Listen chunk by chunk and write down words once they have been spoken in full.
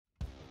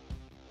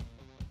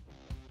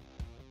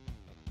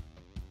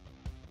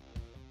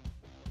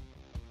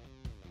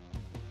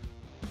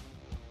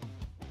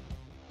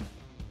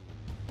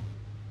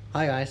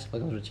Hi guys,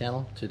 welcome to the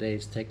channel. Today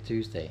is Tech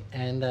Tuesday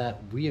and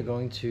we are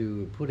going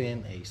to put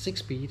in a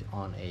 6-speed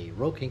on a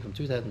Road King from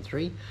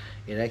 2003.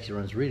 It actually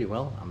runs really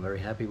well. I'm very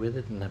happy with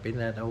it and have been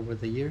that over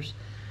the years.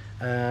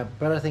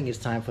 But I think it's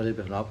time for a little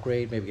bit of an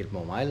upgrade, maybe get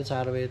more mileage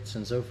out of it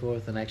and so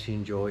forth, and actually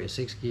enjoy a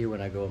 6-gear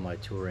when I go on my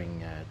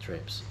touring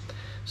trips.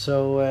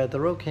 So the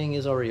Road King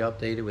is already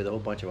updated with a whole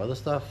bunch of other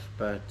stuff,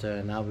 but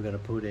now we're going to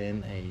put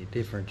in a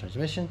different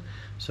transmission.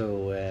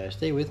 So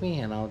stay with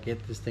me and I'll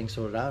get this thing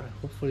sorted out,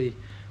 hopefully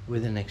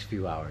within the next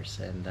few hours,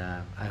 and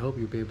I hope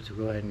you'll be able to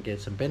go ahead and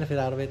get some benefit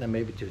out of it, and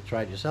maybe to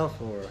try it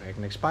yourself, or I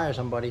can inspire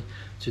somebody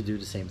to do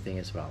the same thing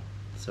as well.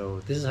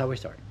 So this is how we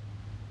start.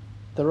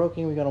 The Road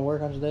King we're going to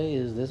work on today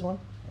is this one.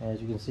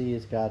 As you can see,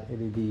 it's got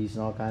LEDs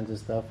and all kinds of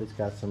stuff. It's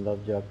got some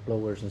love jug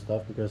blowers and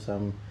stuff because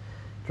I'm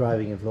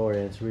driving in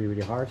Florida and it's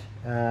really hard.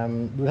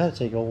 We'll have to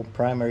take the whole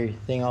primary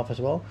thing off as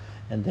well,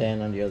 and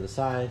then on the other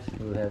side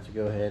we'll have to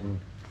go ahead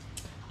and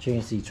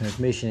change the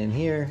transmission in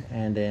here,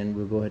 and then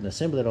we'll go ahead and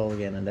assemble it all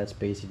again, and that's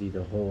basically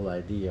the whole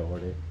idea, or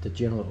the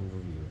general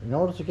overview. In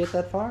order to get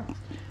that far,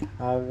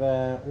 I've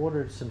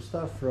ordered some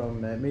stuff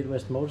from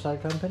Midwest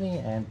Motorcycle Company,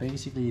 and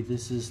basically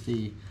this is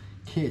the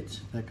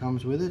kit that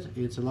comes with it.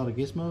 It's a lot of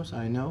gizmos,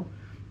 I know,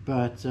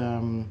 but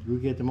we'll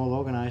get them all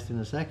organized in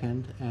a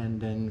second and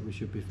then we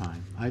should be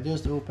fine. I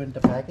just opened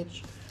the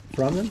package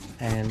from them,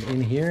 and in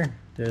here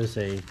there's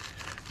a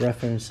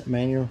reference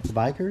manual for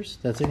bikers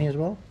that's in here as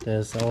well.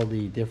 There's all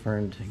the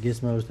different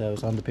gizmos that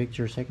was on the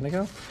picture a second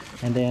ago,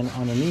 and then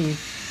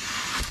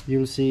underneath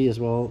you'll see as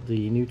well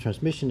the new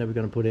transmission that we're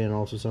going to put in,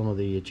 also some of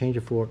the changer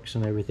forks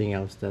and everything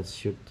else that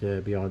should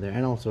be on there,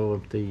 and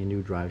also the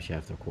new drive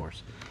shaft, of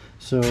course.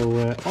 So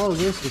all of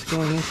this is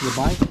going into the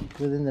bike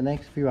within the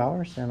next few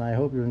hours, and I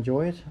hope you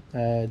enjoy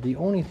it. The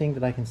only thing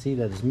that I can see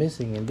that is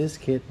missing in this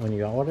kit when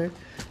you order it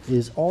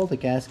is all the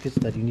gaskets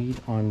that you need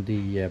on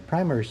the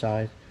primary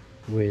side,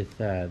 with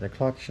the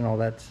clutch and all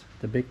that,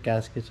 the big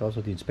gaskets,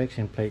 also the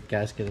inspection plate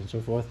gasket and so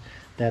forth.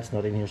 That's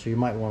not in here, so you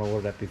might want to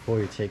order that before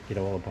you take it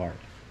all apart.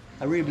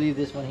 I really believe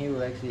this one here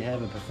will actually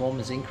have a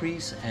performance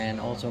increase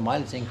and also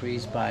mileage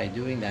increase by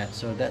doing that,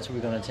 so that's what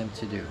we're going to attempt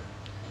to do.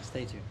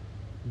 Stay tuned.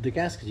 The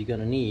gaskets you're going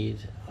to need,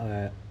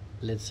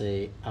 let's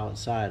say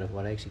outside of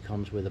what actually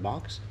comes with the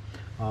box,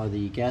 are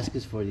the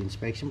gaskets for the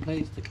inspection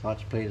plates, the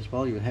clutch plate as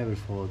well. You have it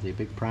for the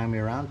big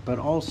primary around, but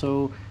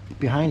also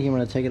behind here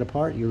when I take it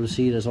apart, you'll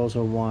see there's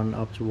also one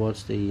up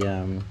towards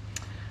the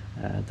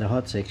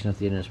hot section at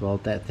the end as well.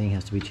 That thing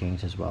has to be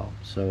changed as well.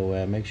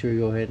 So make sure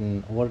you go ahead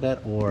and order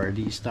that, or at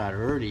least start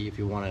early if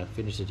you want to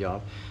finish the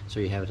job,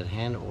 so you have it at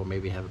hand, or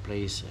maybe have a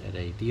place at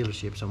a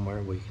dealership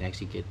somewhere where you can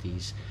actually get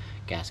these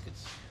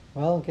gaskets.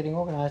 Well, getting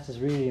organized is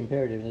really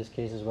imperative in this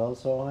case as well,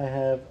 so I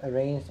have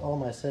arranged all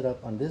my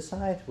setup on this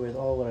side with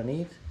all what I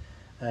need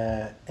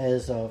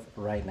as of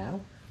right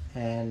now,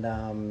 and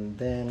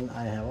then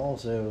I have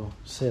also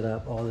set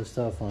up all the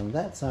stuff on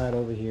that side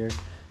over here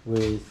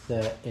with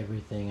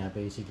everything I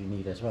basically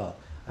need as well.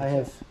 I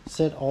have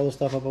set all the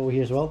stuff up over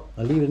here as well.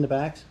 I'll leave it in the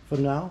bags for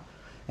now,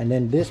 and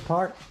then this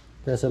part,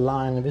 there's a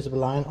line, a visible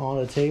line on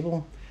the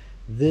table.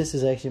 This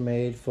is actually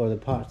made for the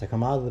parts that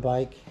come out of the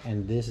bike,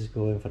 and this is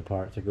going for the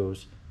part that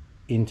goes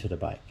into the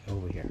bike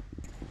over here.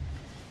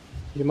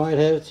 You might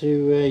have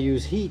to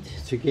use heat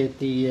to get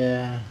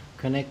the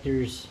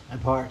connectors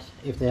apart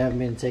if they haven't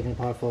been taken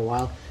apart for a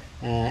while,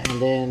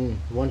 and then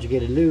once you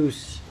get it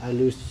loose, I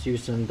use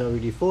some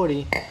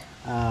WD-40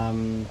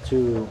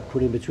 to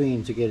put in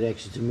between to get it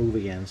actually to move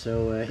again.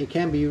 So it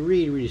can be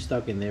really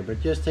stuck in there, but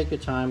just take your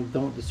time,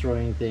 don't destroy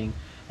anything,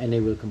 and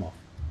they will come off.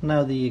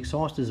 Now the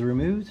exhaust is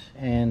removed,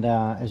 and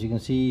as you can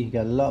see, you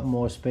got a lot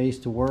more space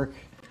to work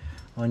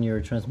on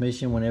your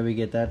transmission whenever you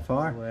get that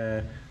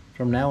far.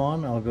 From now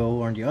on, I'll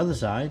go on the other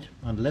side,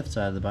 on the left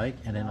side of the bike,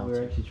 and then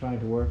we're actually trying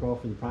to work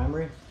off with the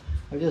primary.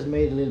 I've just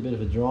made a little bit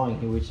of a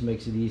drawing here which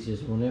makes it easier,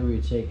 so whenever you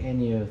take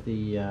any of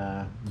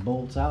the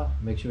bolts out,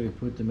 make sure you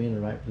put them in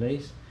the right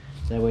place.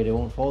 That way they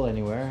won't fall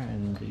anywhere,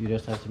 and you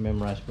just have to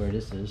memorize where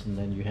this is, and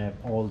then you have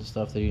all the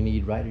stuff that you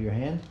need right in your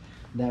hand.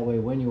 That way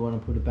when you want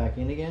to put it back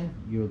in again,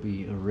 you'll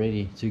be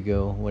ready to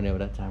go whenever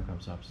that time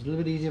comes up. So it's a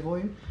little bit easier for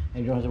you,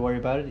 and you don't have to worry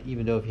about it.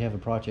 Even though if you have a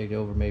project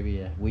over maybe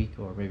a week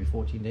or maybe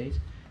 14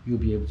 days, you'll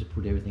be able to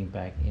put everything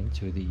back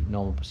into the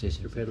normal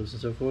position, your pedals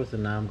and so forth.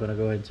 And now I'm going to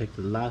go ahead and take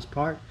the last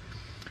part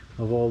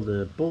of all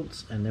the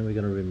bolts, and then we're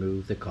going to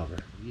remove the cover.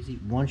 Easy.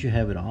 Once you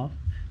have it off,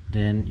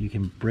 then you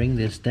can bring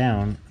this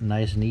down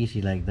nice and easy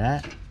like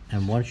that,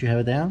 and once you have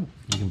it down,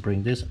 you can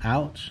bring this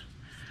out.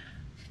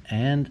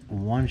 And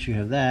once you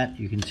have that,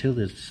 you can tilt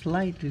it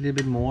slightly a little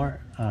bit more.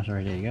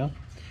 Sorry, there you go.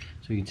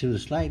 So you can tilt it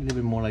slightly a little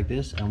bit more like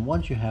this. And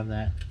once you have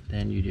that,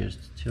 then you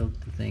just tilt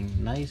the thing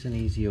nice and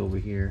easy over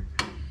here,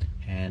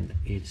 and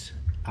it's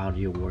out of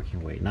your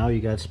working way. Now you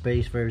got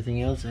space for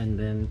everything else, and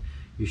then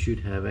you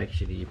should have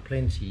actually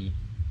plenty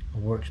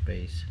of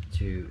workspace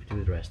to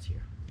do the rest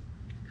here.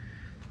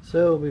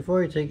 So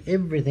before you take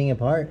everything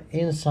apart,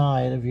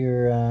 inside of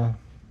your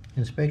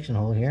inspection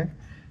hole here,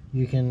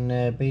 you can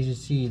basically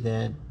see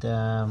that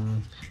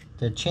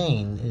the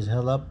chain is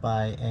held up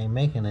by a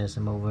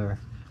mechanism over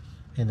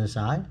in the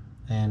side,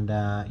 and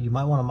you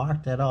might want to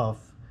mark that off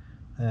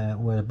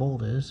where the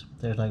bolt is.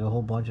 There's like a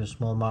whole bunch of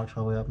small marks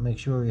all the way up. Make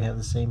sure you have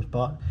the same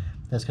spot.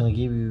 That's going to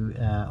give you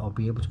or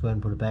be able to go ahead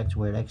and put it back to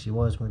where it actually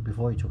was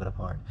before you took it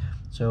apart.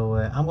 So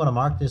I'm going to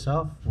mark this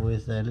off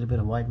with a little bit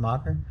of white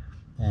marker,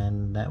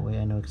 and that way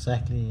I know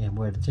exactly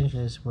where the tension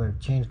is, where the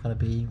chain is going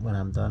to be when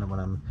I'm done and when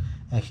I'm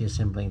actually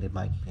assembling the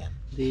bike again.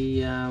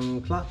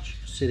 The clutch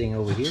sitting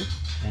over here,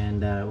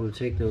 and we'll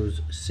take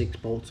those 6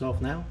 bolts off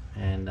now,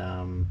 and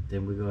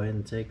then we'll go ahead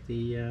and take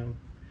the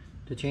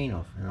chain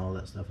off and all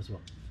that stuff as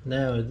well.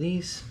 Now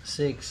these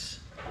 6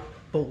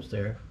 bolts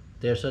there,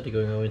 they're certainly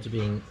going over into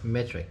being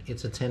metric.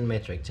 It's a 10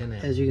 metric, 10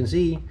 As you can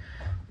see,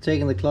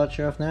 taking the clutch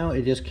off now,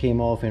 it just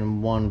came off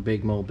in one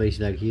big mold,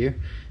 basically like here.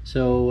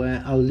 So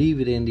I'll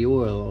leave it in the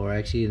oil, or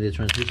actually in the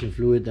transmission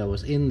fluid that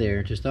was in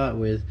there to start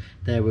with,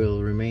 that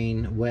will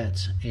remain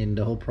wet in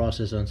the whole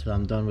process until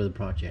I'm done with the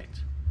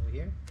project. Over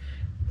here,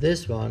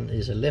 this one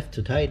is a left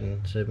to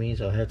tighten, so it means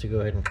I'll have to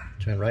go ahead and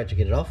turn right to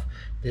get it off.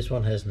 This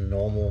one has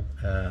normal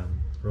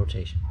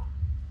rotation.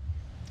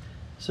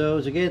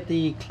 So to get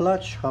the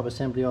clutch hub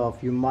assembly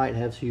off, you might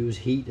have to use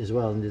heat as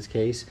well in this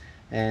case,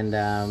 and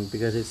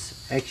because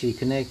it's actually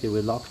connected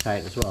with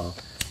Loctite as well,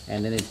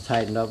 and then it's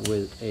tightened up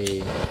with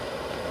a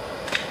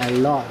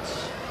lot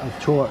of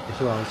torque as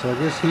well. So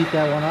just heat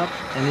that one up,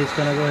 and it's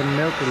going to go ahead and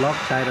melt the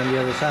Loctite on the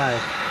other side,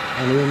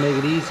 and it will make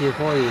it easier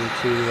for you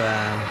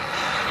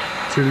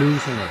to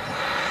loosen it.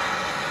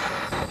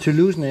 To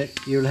loosen it,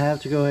 you'll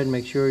have to go ahead and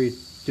make sure you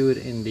do it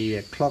in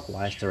the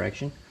clockwise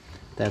direction.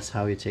 That's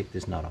how you take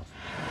this nut off.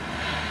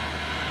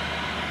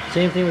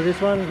 Same thing with this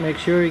one. Make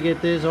sure you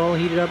get this all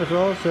heated up as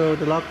well. So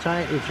the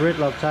Loctite, it's red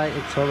Loctite,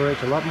 it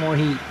tolerates a lot more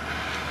heat.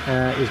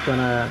 It's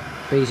gonna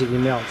basically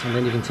melt, and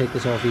then you can take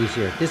this off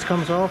easier. This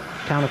comes off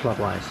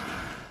counterclockwise.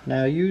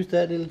 Now use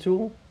that little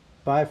tool.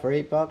 Buy for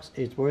 $8.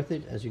 It's worth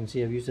it. As you can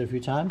see, I've used it a few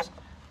times.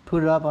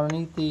 Put it up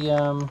underneath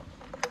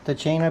the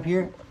chain up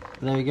here.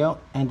 There you go.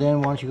 And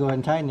then once you go ahead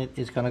and tighten it,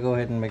 it's gonna go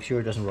ahead and make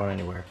sure it doesn't run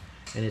anywhere,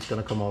 and it's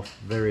gonna come off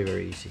very,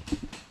 very easy.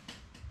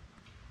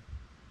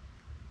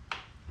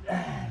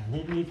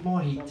 It needs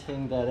more heat.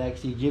 Something that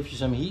actually gives you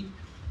some heat,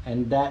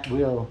 and that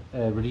will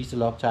release the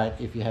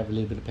Loctite if you have a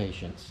little bit of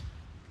patience.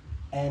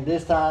 And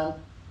this time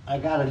I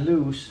got it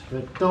loose,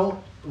 but don't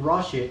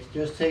rush it.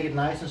 Just take it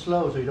nice and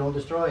slow so you don't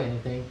destroy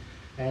anything,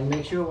 and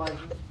make sure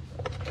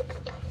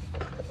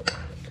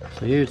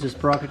So here's this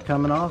sprocket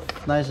coming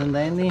off, nice and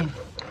dandy.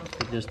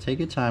 Just take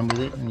your time with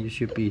it, and you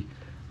should be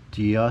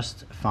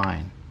just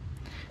fine.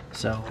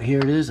 So here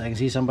it is. I can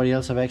see somebody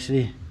else have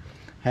actually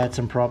had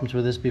some problems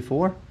with this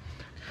before.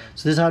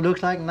 So this is how it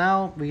looks like.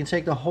 Now we can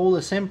take the whole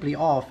assembly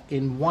off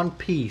in one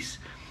piece.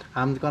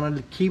 I'm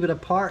gonna keep it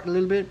apart a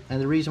little bit, and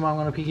the reason why I'm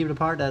gonna keep it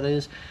apart, that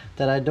is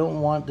that I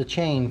don't want the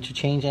chain to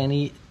change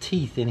any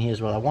teeth in here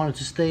as well. I want it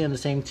to stay on the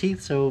same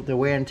teeth, so the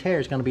wear and tear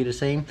is gonna be the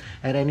same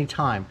at any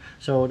time.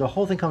 So the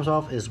whole thing comes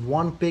off as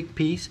one big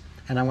piece,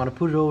 and I'm gonna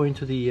put it over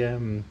into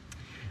the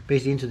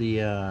basically into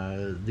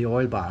the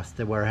oil bath,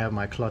 that where I have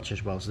my clutch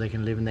as well, so they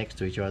can live next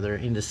to each other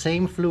in the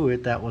same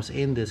fluid that was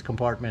in this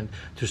compartment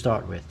to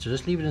start with. So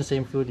just leave it in the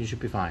same fluid and you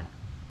should be fine.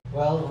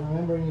 Well,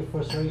 remembering your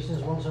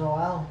frustrations once in a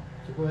while,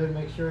 to go ahead and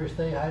make sure you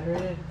stay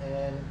hydrated,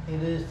 and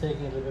it is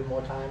taking a little bit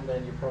more time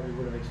than you probably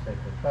would have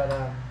expected,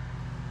 but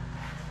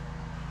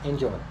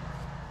enjoy.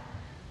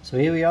 So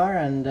here we are,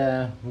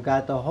 and we've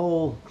got the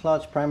whole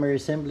clutch primary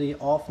assembly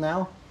off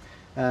now,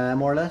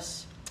 more or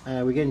less.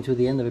 We're getting to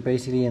the end of it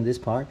basically in this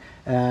part.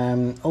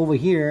 Over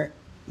here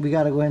we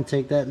got to go ahead and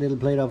take that little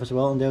plate off as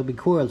well, and there'll be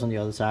coils on the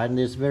other side, and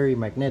it's very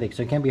magnetic,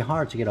 so it can be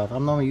hard to get off.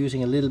 I'm normally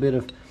using a little bit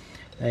of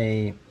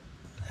a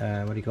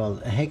what do you call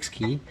it, a hex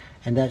key,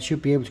 and that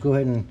should be able to go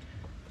ahead and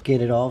get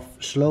it off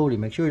slowly.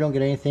 Make sure you don't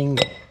get anything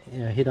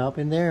hit up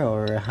in there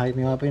or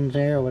hiding up in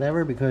there or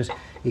whatever, because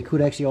it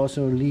could actually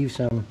also leave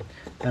some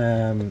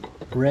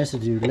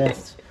residue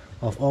left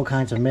of all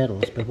kinds of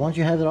metals. But once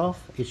you have it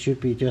off, it should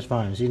be just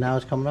fine. See, now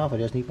it's coming off. I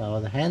just need my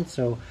other hand,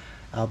 so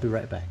I'll be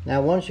right back.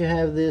 Now once you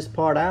have this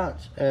part out,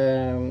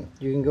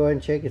 you can go ahead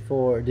and check it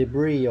for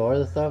debris or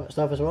other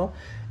stuff as well.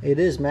 It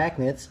is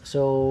magnets,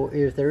 so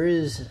if there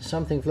is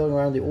something floating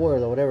around the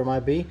oil or whatever it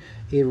might be,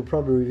 it will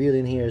probably reveal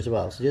in here as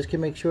well. So just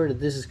make sure that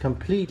this is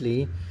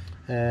completely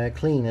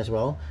clean as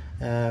well.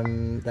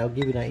 That'll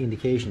give you that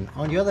indication.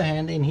 On the other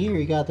hand, in here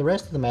you got the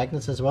rest of the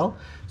magnets as well,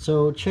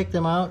 so check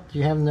them out.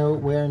 You have no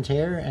wear and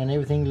tear, and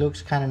everything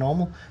looks kind of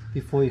normal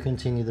before you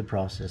continue the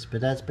process.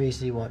 But that's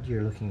basically what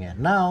you're looking at.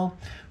 Now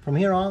from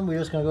here on, we're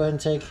just going to go ahead and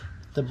take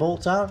the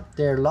bolts out.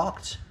 They're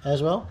locked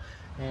as well,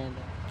 and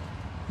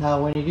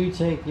now when you do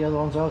take the other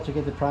ones out to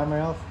get the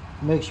primary off,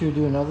 make sure you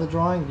do another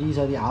drawing. These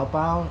are the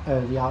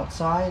the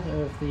outside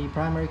of the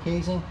primary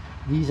casing.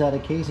 These are the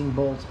casing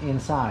bolts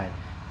inside.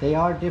 They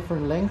are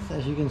different lengths,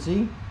 as you can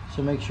see,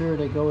 so make sure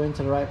they go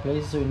into the right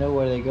places so you know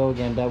where they go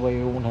again. That way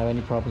you won't have any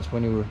problems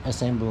when you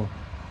assemble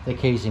the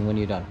casing when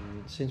you're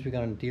done. Since we're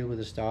going to deal with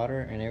the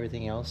starter and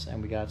everything else,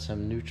 and we got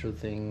some neutral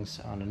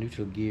things on the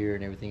neutral gear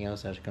and everything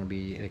else, that's going to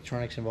be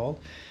electronics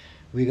involved,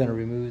 we're gonna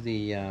remove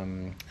the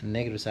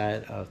negative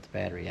side of the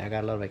battery. I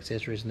got a lot of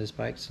accessories in this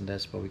bike, so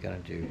that's what we're gonna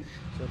do.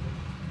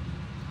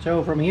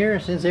 So from here,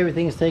 since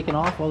everything is taken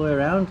off all the way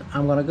around,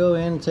 I'm gonna go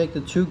in and take the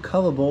 2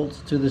 cover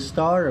bolts to the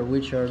starter,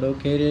 which are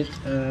located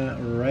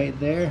right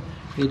there.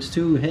 It's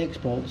 2 hex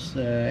bolts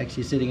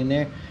actually sitting in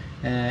there,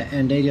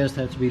 and they just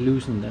have to be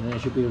loosened, and then I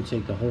should be able to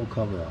take the whole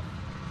cover off.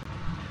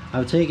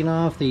 I've taken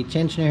off the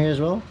tensioner here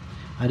as well.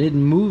 I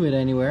didn't move it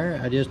anywhere,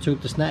 I just took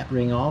the snap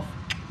ring off,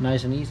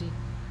 nice and easy.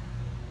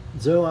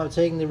 So I've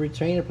taken the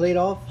retainer plate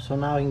off, so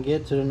now I can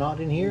get to the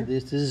knot in here.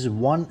 This is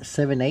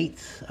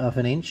 1/7/8 of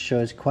an inch, so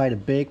it's quite a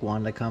big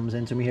one that comes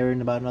into me here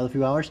in about another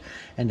few hours,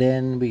 and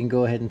then we can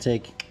go ahead and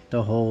take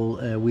the whole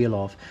wheel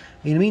off.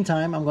 In the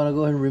meantime, I'm going to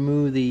go ahead and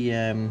remove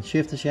the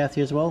shifter shaft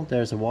here as well.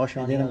 There's a washer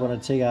on, and then I'm going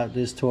to take out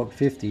this torque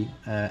 50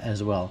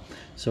 as well,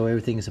 so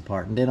everything is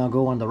apart. And then I'll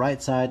go on the right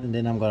side, and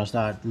then I'm going to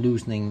start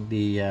loosening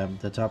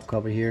the top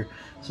cover here.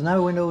 So now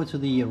we went over to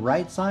the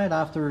right side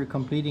after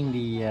completing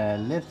the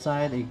left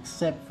side,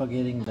 except for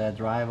getting the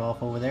drive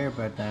off over there,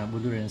 but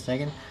we'll do it in a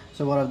second.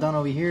 So what I've done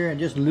over here, I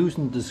just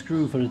loosened the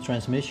screw for the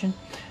transmission,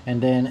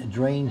 and then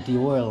drained the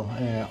oil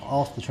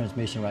off the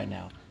transmission right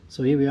now.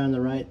 So here we are on the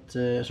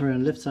on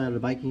the left side of the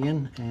bike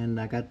again, and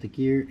I got the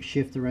gear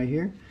shifter right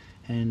here,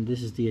 and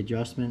this is the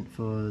adjustment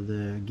for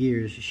the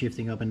gears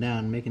shifting up and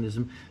down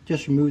mechanism.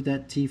 Just removed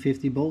that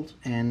T50 bolt,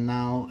 and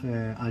now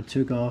I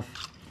took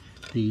off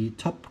the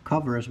top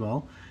cover as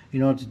well.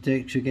 In order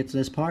to get to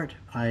this part,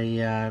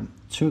 I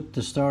took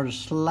the starter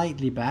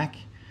slightly back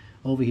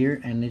over here,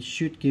 and it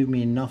should give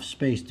me enough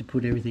space to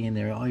put everything in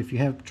there. If you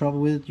have trouble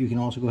with it, you can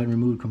also go ahead and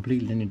remove it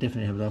completely, then you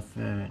definitely have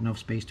enough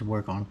space to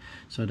work on.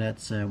 So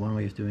that's one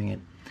way of doing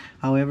it.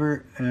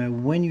 However,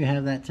 when you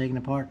have that taken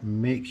apart,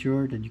 make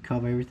sure that you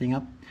cover everything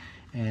up.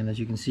 And as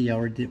you can see, I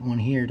already did one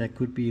here that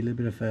could be a little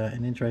bit of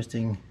an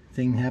interesting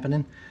thing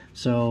happening.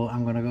 So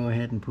I'm going to go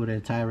ahead and put a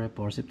tie wrap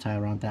or zip tie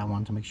around that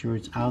one to make sure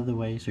it's out of the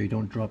way, so you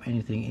don't drop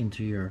anything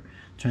into your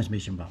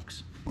transmission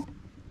box.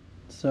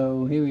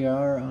 So here we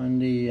are on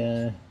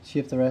the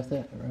shifter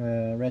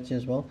ratchet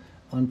as well.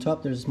 On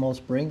top there's a small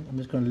spring. I'm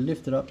just going to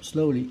lift it up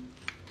slowly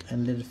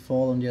and let it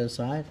fall on the other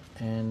side,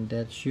 and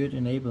that should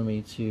enable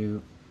me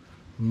to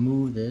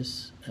move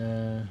this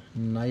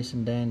nice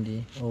and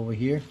dandy over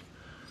here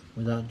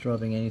without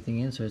dropping anything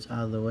in, so it's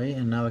out of the way.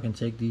 And now I can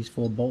take these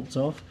 4 bolts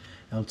off.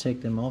 I'll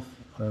take them off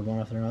one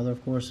after another,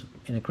 of course,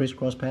 in a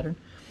crisscross pattern,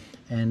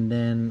 and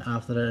then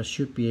after that I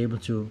should be able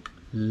to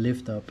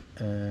lift up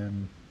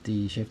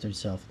the shifter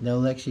itself.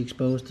 They'll actually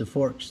expose the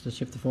forks, the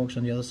shifter forks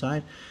on the other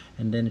side,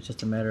 and then it's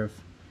just a matter of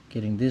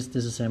getting this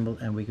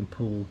disassembled and we can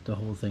pull the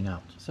whole thing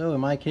out. So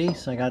in my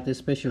case, I got this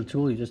special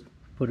tool. You just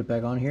put it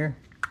back on here.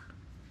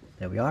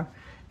 There we are.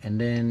 And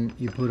then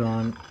you put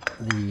on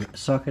the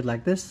socket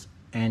like this,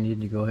 and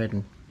you go ahead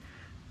and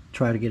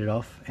try to get it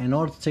off. In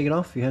order to take it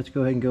off, you have to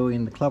go ahead and go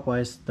in the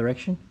clockwise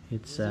direction.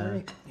 It's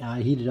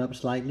I heat it up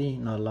slightly,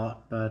 not a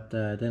lot, but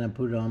then I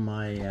put it on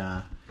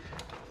my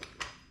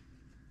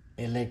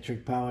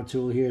electric power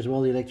tool here as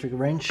well, the electric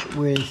wrench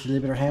with a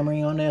little bit of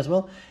hammering on there as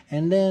well,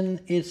 and then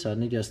it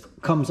suddenly just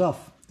comes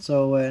off.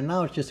 So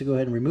now it's just to go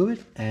ahead and remove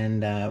it,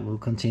 and we'll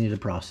continue the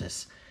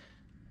process.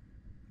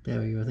 There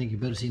we go. I think you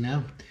better see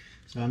now.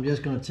 So I'm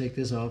just going to take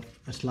this off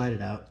and slide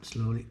it out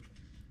slowly,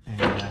 and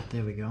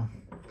there we go.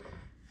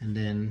 And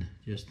then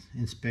just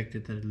inspect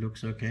it that it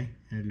looks okay,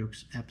 and it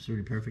looks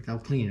absolutely perfect. I'll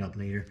clean it up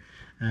later,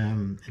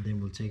 and then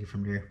we'll take it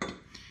from there.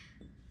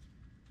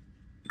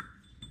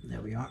 There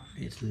we are.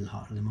 It's a little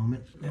hot at the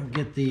moment. Now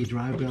get the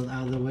drive belt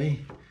out of the way.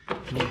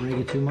 Don't break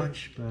it too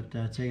much, but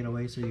take it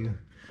away so you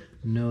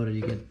know that you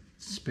get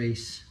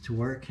space to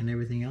work and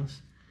everything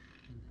else.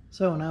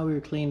 So now we're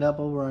cleaned up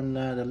over on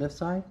the left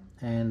side,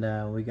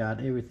 and we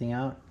got everything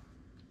out.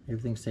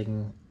 Everything's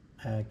taken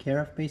care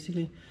of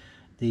basically.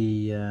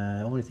 The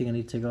only thing I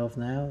need to take off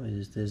now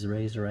is this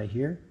razor right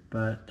here,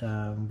 but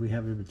we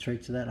have a little bit of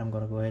trick to that. I'm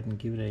going to go ahead and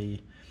give it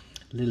a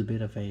little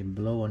bit of a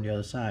blow on the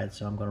other side,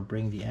 so I'm going to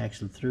bring the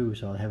axle through,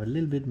 so I'll have a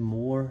little bit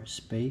more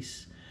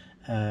space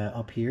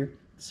up here,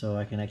 so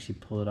I can actually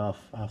pull it off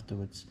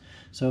afterwards.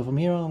 So from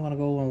here on, I'm going to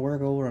go and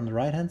work over on the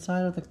right hand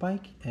side of the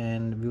bike,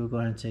 and we will go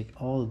ahead and take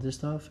all of this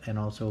stuff and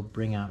also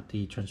bring out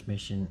the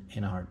transmission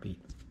in a heartbeat.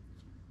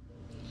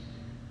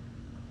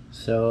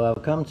 So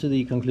I've come to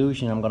the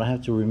conclusion I'm going to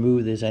have to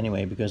remove this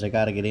anyway, because I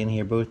got to get in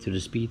here both to the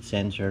speed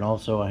sensor, and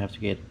also I have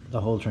to get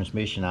the whole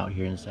transmission out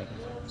here in a second.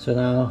 So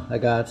now I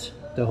got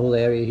the whole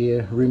area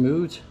here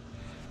removed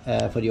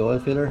for the oil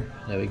filler.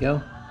 There we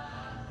go.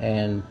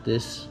 And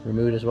this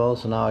removed as well,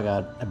 so now I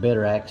got a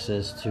better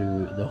access to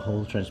the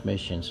whole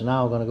transmission. So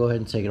now I'm going to go ahead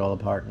and take it all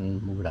apart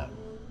and move it out.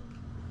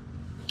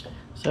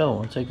 So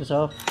I'll take this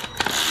off.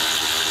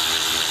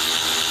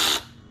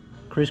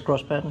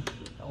 Crisscross pattern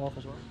off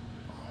as well.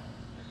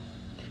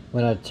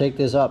 When I take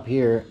this up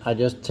here, I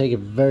just take it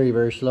very,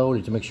 very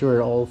slowly to make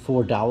sure all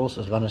 4 dowels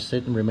are going to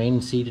sit and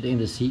remain seated in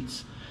the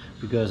seats,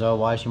 because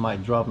otherwise you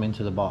might drop them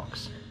into the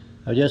box.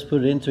 I just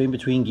put it into in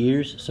between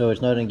gears, so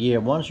it's not in gear.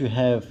 Once you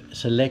have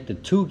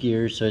selected 2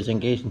 gears, so it's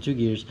engaged in 2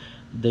 gears,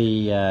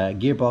 the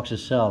gearbox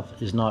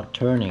itself is not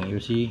turning. You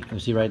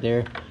see right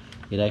there,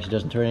 it actually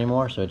doesn't turn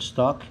anymore, so it's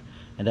stuck.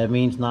 And that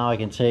means now I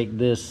can take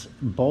this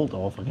bolt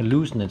off, I can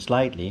loosen it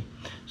slightly,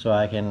 so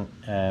I can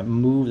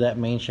move that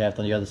main shaft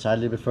on the other side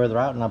a little bit further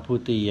out, and I'll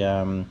put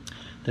the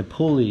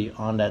pulley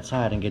on that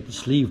side and get the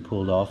sleeve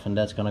pulled off, and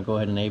that's going to go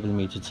ahead and enable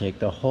me to take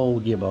the whole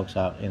gearbox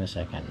out in a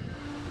second.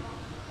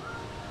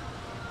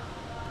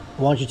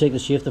 Once you take the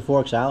shifter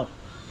forks out,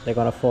 they're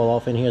going to fall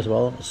off in here as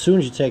well. As soon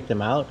as you take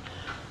them out,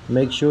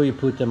 make sure you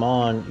put them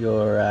on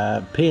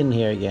your pin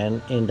here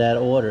again in that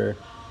order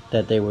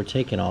that they were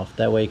taken off.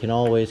 That way you can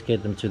always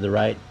get them to the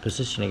right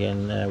position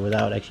again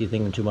without actually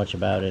thinking too much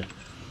about it.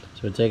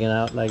 So we're taking it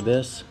out like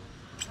this,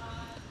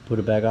 put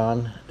it back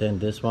on, then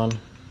this one,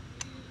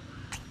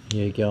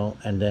 here you go,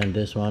 and then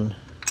this one.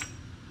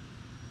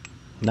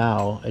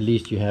 Now at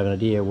least you have an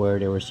idea where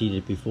they were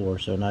seated before,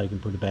 so now you can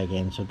put it back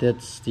in. So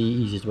that's the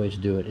easiest way to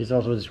do it. It's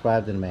also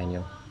described in the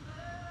manual.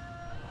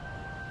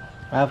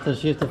 After the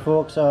shifter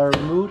forks are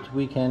removed,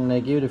 we can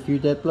give it a few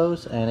dead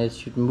blows, and it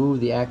should move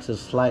the axle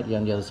slightly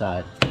on the other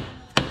side.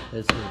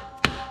 Let's see.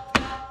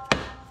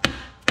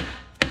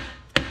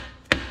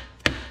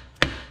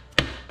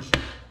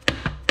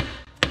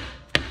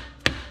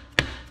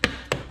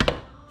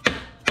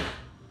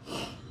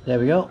 There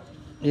we go.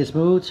 It's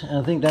moved, and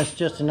I think that's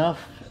just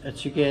enough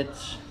to get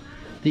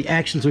the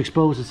axle to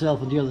expose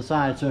itself on the other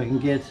side, so I can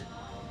get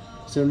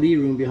some lead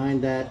room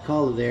behind that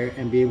collar there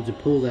and be able to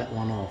pull that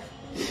one off.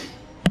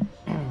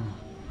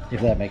 If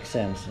that makes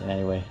sense in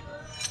any way.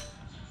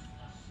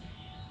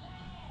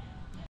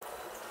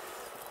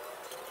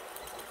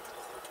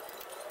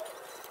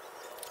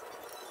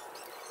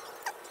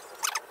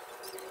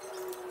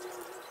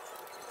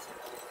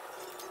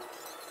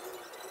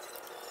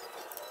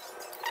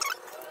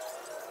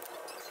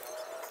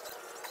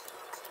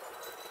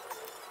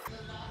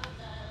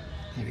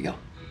 There we go.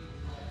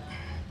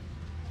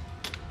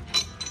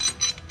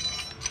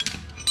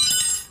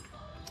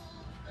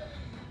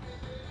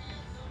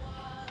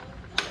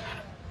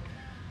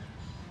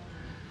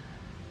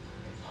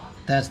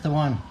 That's the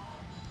one,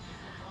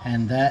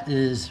 and that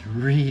is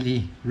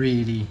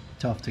really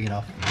tough to get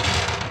off.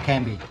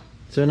 Can be.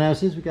 So now,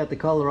 since we got the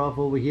collar off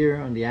over here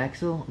on the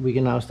axle, we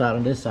can now start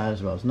on this side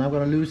as well. So now I'm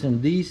going to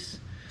loosen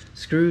these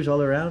screws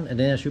all around, and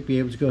then I should be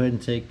able to go ahead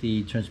and take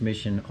the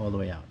transmission all the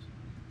way out.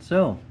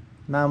 So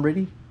now I'm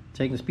ready,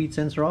 taking the speed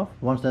sensor off.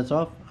 Once that's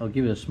off, I'll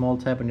give it a small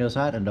tap on the other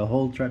side, and the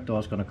whole trapdoor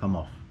is going to come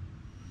off.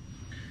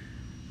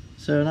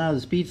 So now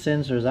the speed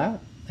sensor is out,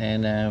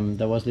 and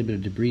there was a little bit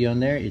of debris on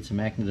there. It's a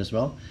magnet as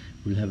well.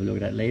 We'll have a look at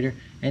that later.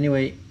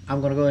 Anyway,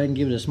 I'm going to go ahead and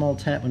give it a small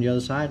tap on the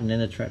other side, and then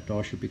the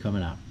trapdoor should be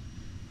coming out.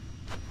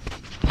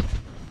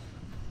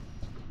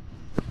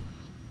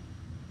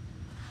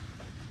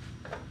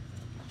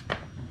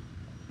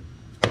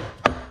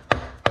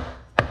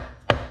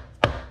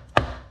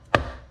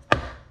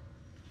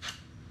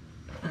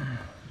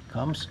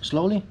 Comes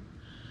slowly.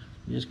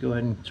 Just go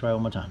ahead and try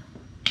one more time.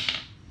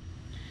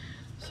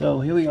 So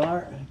here we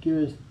are. Give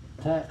it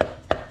a tap.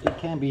 It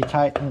can be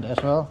tightened as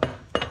well.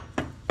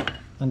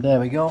 And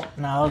there we go.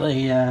 Now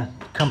the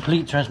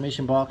complete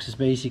transmission box is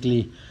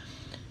basically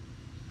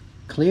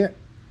clear.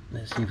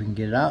 Let's see if we can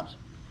get it out.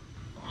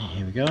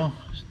 Here we go.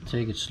 Just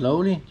take it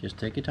slowly. Just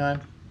take your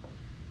time.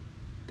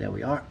 There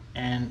we are.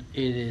 And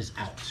it is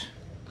out.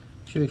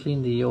 Should we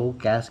clean the old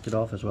gasket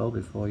off as well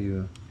before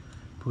you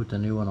put the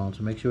new one on?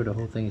 So make sure the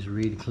whole thing is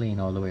really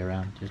clean all the way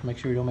around. Just make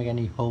sure you don't make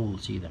any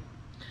holes either.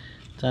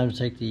 Time to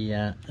take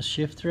the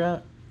shifter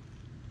out.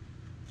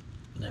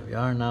 There we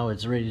are. Now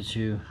it's ready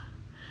to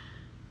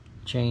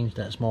change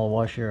that small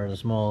washer or the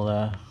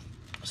small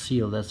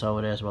seal that's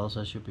over there as well,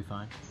 so it should be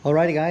fine.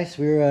 Alrighty guys,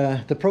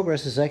 we're the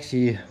progress is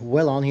actually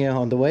well on here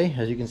on the way.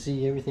 As you can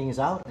see, everything is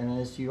out, and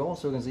as you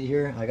also can see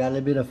here, I got a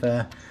little bit of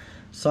a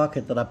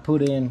socket that I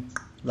put in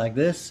like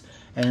this,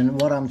 and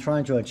what I'm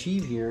trying to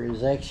achieve here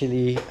is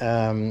actually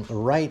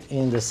right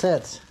in the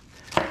set.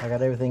 I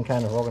got everything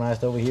kind of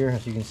organized over here.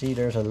 As you can see,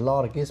 there's a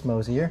lot of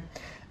gizmos here,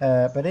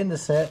 but in the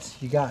set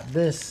you got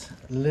this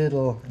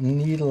little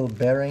needle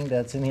bearing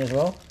that's in here as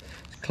well.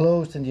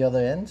 Closed in the other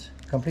end,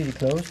 completely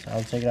closed.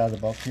 I'll take it out of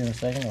the box here in a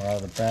second, or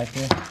out of the back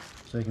here,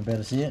 so you can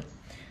better see it.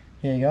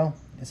 Here you go.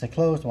 It's a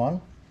closed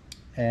one,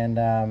 and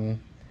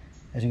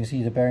as you can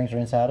see, the bearings are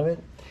inside of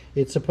it.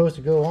 It's supposed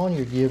to go on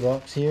your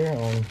gearbox here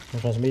on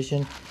the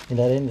transmission, and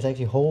that end is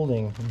actually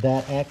holding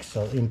that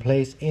axle in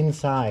place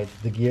inside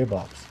the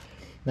gearbox.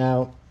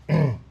 Now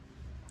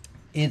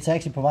it's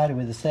actually provided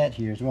with a set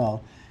here as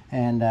well,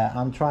 and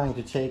I'm trying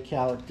to take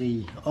out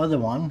the other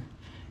one.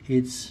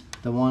 It's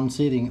the one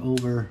sitting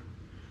over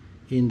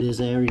in this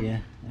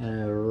area,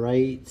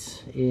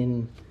 right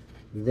in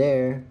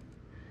there.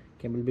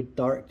 Can be a bit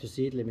dark to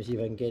see it. Let me see if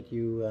I can get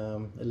you a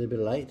little bit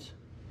of light.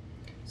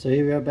 So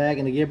here we are back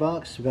in the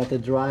gearbox. We got the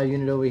drive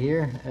unit over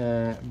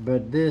here,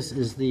 but this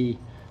is the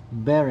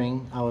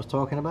bearing I was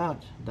talking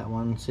about. That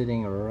one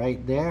sitting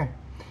right there.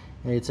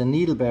 It's a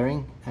needle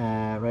bearing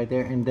right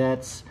there, and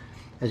that's,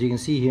 as you can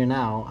see here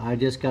now, I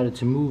just got it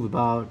to move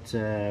about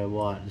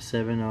what,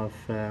 7 of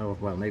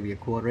well, maybe a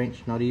 1/4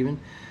 inch, not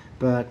even.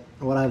 But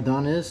what I've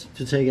done is,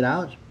 to take it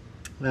out,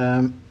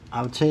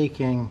 I'm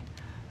taking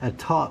a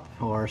top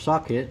or a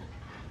socket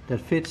that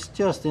fits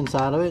just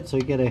inside of it, so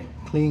you get a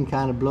clean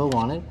kind of blow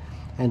on it,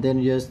 and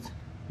then just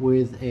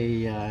with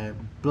a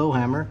blow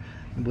hammer,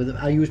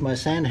 I use my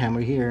sand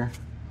hammer here,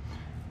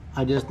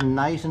 I just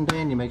nice and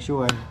dandy make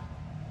sure I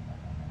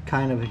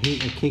kind of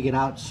kick it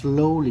out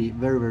slowly,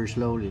 very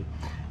slowly,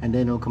 and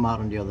then it'll come out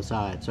on the other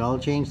side. So I'll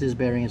change this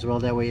bearing as well,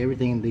 that way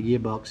everything in the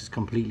gearbox is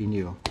completely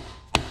new.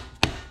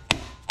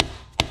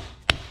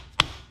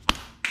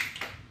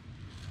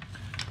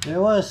 There it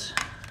was.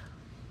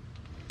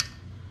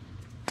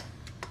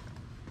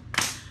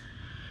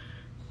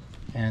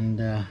 And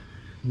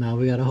now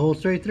we got a hole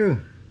straight through.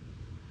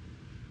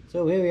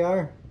 So here we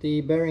are.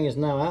 The bearing is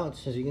now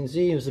out. As you can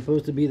see, it was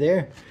supposed to be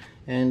there,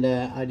 and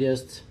I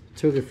just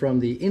took it from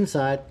the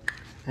inside,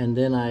 and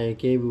then I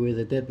gave it with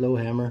a dead blow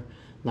hammer,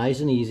 nice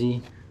and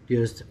easy,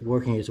 just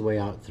working its way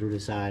out through the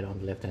side on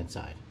the left hand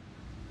side.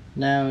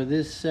 Now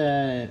this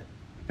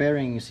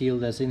bearing seal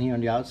that's in here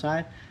on the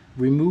outside,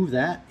 remove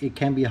that. It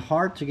can be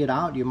hard to get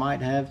out. You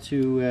might have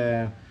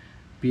to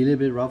be a little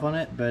bit rough on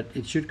it, but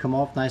it should come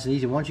off nice and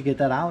easy. Once you get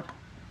that out,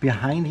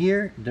 behind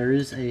here there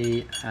is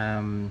a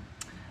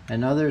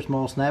another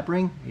small snap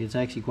ring. It's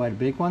actually quite a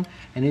big one,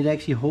 and it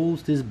actually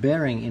holds this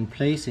bearing in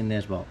place in there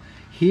as well.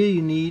 Here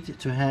you need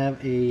to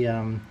have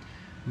a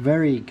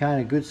very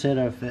kind of good set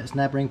of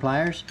snap ring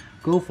pliers.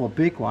 Go for a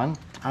big one.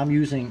 I'm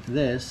using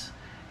this,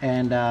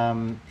 and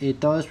it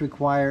does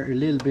require a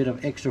little bit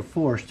of extra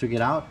force to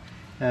get out.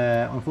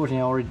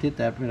 Unfortunately, I already did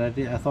that, but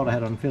I thought I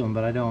had on film,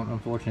 but I don't,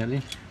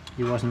 unfortunately.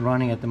 It wasn't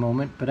running at the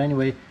moment. But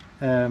anyway,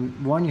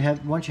 once you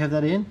have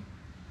that in,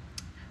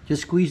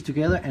 just squeeze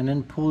together and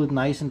then pull it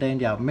nice and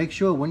dandy out. Make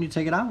sure when you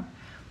take it out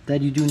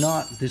that you do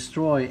not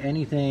destroy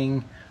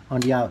anything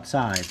on the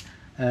outside.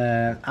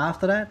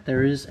 After that,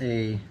 there is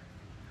a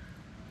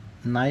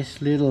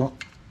nice little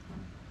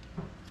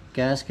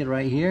gasket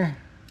right here,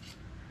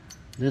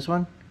 this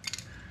one.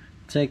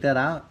 Take that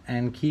out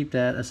and keep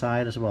that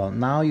aside as well.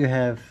 Now you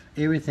have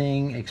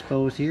everything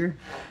exposed here,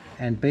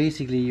 and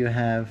basically you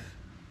have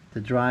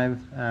the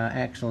drive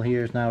axle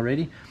here is now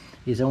ready.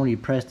 It's only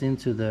pressed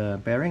into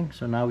the bearing,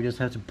 so now we just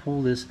have to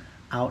pull this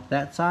out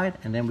that side,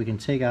 and then we can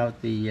take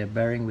out the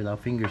bearing with our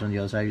fingers on the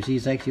other side. You see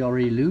it's actually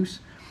already loose.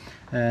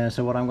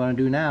 So what I'm going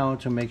to do now,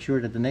 to make sure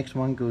that the next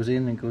one goes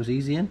in and goes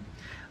easy in,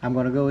 I'm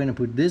going to go in and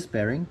put this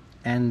bearing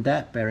and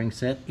that bearing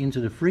set into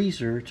the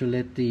freezer to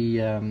let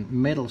the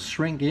metal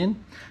shrink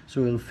in,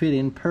 so it'll fit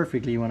in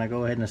perfectly when I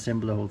go ahead and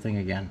assemble the whole thing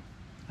again.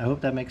 I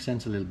hope that makes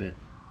sense a little bit.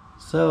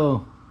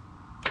 So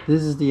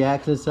this is the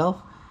axle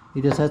itself.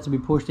 It just has to be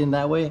pushed in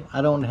that way.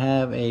 I don't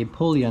have a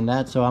pulley on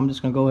that, so I'm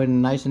just going to go ahead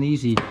and nice and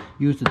easy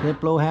use the dead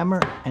blow hammer,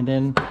 and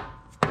then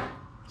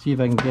see if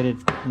I can get it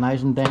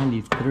nice and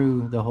dandy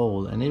through the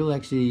hole, and it'll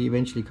actually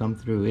eventually come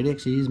through. It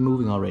actually is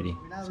moving already.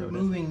 We're now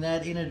removing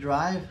that inner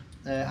drive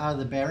out of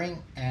the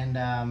bearing, and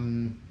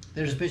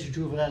there's a special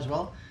tool for that as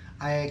well.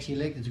 I actually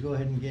elected to go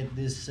ahead and get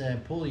this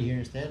pulley here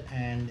instead,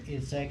 and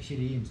it's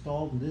actually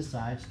installed on this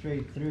side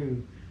straight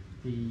through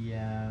the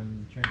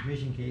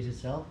transmission case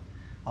itself.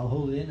 I'll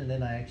hold it in, and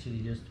then I actually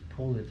just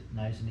pull it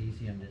nice and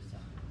easy on this side.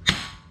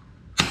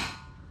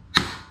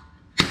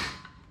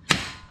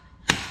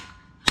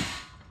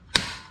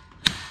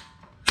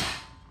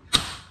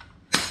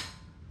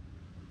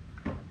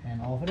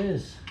 And off it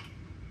is.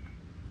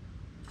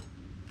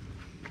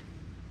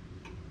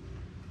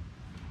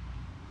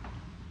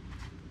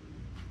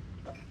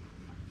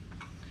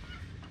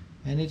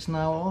 And it's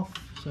now off,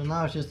 so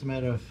now it's just a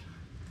matter of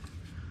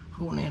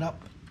holding it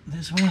up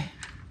this way.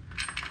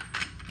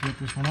 Get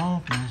this one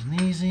off, nice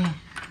and easy.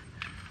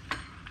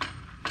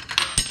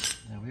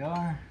 There we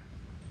are.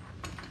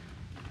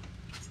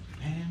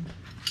 And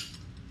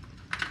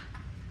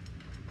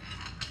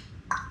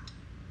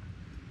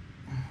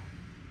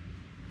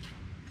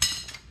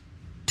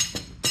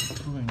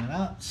pulling it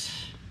out.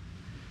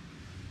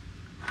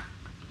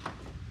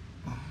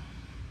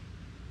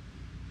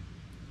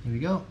 Here we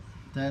go.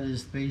 That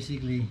is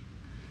basically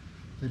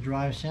the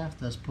drive shaft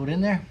that's put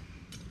in there,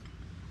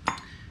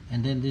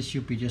 and then this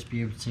should just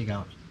be able to take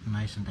out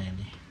nice and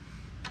dandy.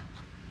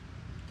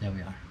 There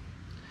we are.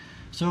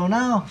 So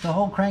now the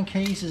whole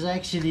crankcase is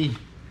actually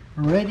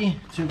ready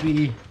to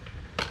be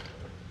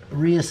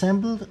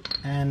reassembled,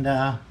 and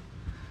I'm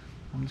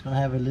just gonna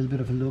have a little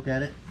bit of a look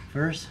at it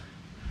first.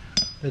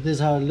 But this is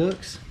how it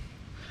looks.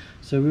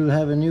 So we will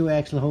have a new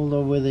axle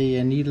holder with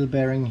a needle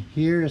bearing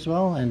here as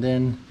well, and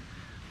then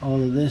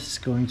all of this is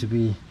going to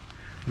be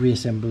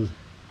reassembled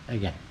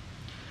again.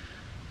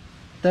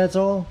 That's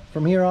all.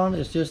 From here on,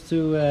 it's just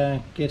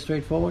to get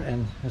straight forward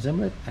and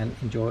assemble it and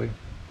enjoy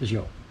the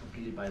show.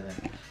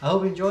 I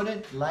hope you enjoyed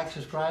it. Like,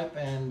 subscribe,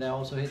 and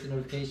also hit the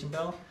notification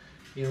bell.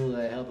 It'll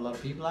help a lot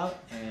of people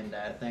out, and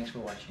thanks for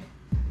watching.